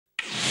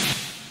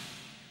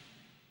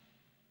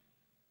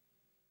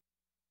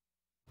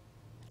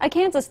A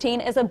Kansas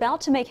teen is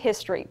about to make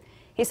history.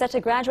 He's set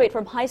to graduate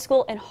from high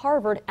school and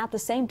Harvard at the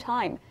same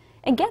time.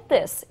 And get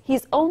this,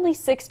 he's only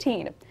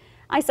 16.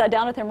 I sat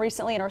down with him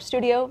recently in our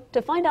studio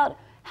to find out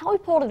how he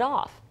pulled it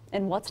off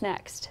and what's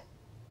next.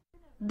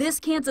 This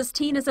Kansas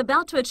teen is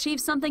about to achieve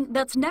something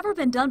that's never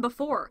been done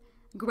before,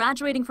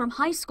 graduating from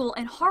high school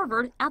and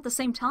Harvard at the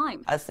same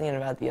time. I was thinking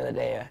about the other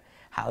day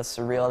how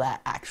surreal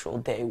that actual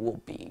day will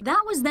be.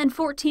 That was then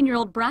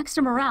 14-year-old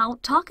Braxton Morale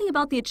talking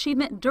about the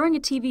achievement during a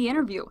TV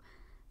interview.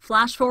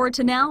 Flash forward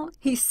to now,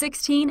 he's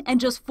 16 and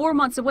just 4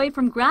 months away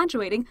from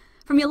graduating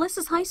from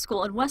Ulysses High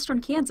School in western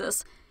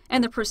Kansas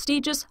and the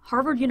prestigious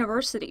Harvard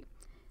University.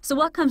 So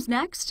what comes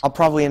next? I'll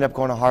probably end up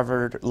going to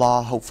Harvard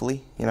Law,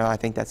 hopefully. You know, I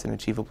think that's an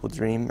achievable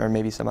dream, or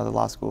maybe some other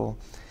law school,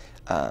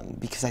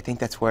 because I think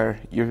that's where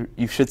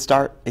you should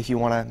start. If you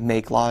want to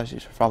make laws, you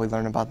should probably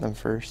learn about them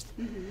first.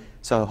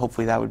 So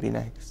hopefully that would be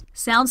next.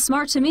 Sounds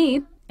smart to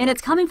me. And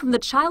it's coming from the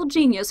child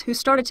genius who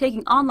started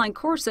taking online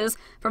courses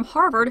from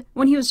Harvard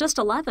when he was just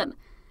 11.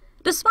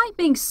 Despite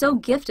being so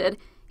gifted,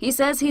 he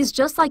says he's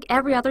just like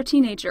every other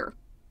teenager.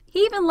 He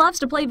even loves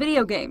to play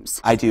video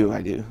games. I do.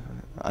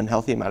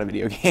 Unhealthy amount of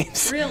video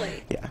games.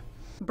 Really? Yeah.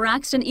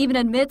 Braxton even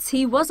admits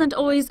he wasn't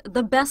always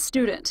the best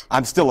student.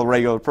 I'm still a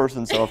regular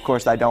person, so of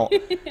course I don't.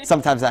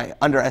 Sometimes I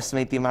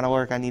underestimate the amount of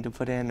work I need to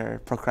put in or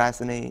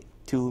procrastinate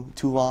too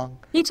long.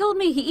 He told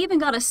me he even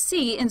got a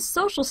C in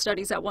social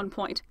studies at one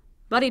point,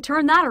 but he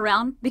turned that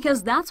around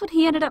because that's what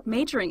he ended up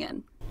majoring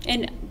in.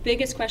 And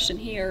biggest question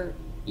here,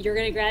 you're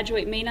going to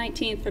graduate May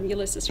 19th from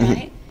Ulysses,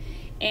 right?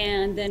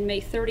 And then May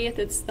 30th,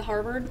 it's the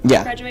Harvard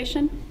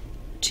graduation?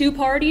 2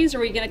 parties, or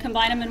are you going to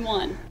combine them in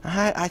one?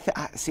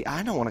 See,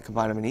 I don't want to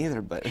combine them in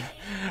either, but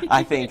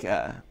I think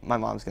my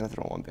mom's going to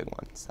throw one big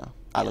one, so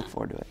I look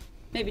forward to it.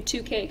 Maybe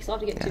 2 cakes. I'll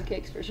have to get 2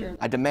 cakes for sure.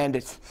 I demand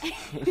it.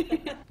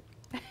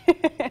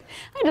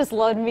 I just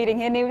loved meeting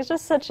him. He was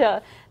just such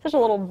a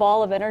little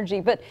ball of energy.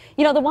 But,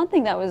 you know, the one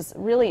thing that was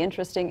really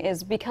interesting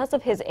is because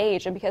of his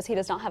age and because he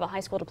does not have a high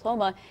school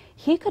diploma,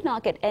 he could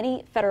not get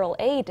any federal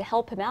aid to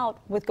help him out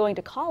with going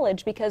to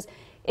college because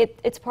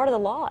it's part of the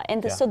law.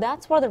 And so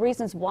that's one of the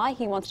reasons why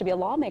he wants to be a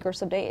lawmaker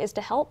someday, is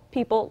to help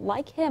people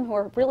like him who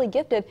are really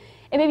gifted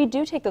and maybe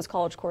do take those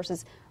college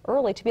courses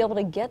early to be able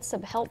to get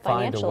some help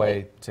financially. Find a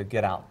way to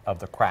get out of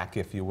the crack,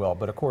 if you will.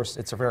 But of course,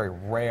 it's a very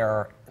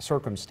rare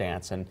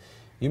circumstance. And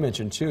you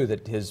mentioned, too,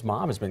 that his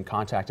mom has been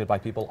contacted by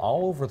people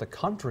all over the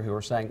country who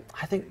are saying,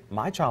 I think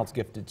my child's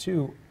gifted,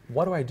 too.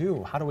 What do I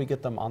do? How do we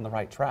get them on the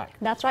right track?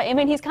 That's right. I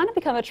mean, he's kind of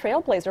become a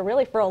trailblazer,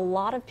 really, for a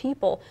lot of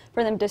people,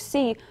 for them to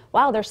see,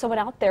 wow, there's someone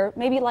out there,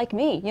 maybe like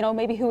me, you know,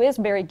 maybe who is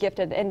very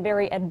gifted and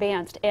very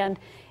advanced, and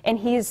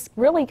he's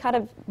really kind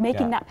of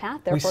making that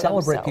path there for them.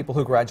 We celebrate people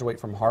who graduate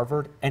from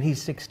Harvard, and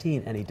he's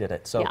 16 and he did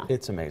it, so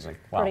it's amazing.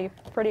 Wow.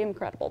 Pretty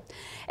incredible.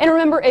 And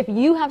remember, if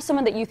you have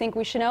someone that you think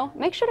we should know,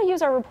 make sure to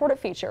use our Report It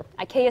feature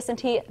at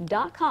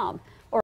KSNT.com.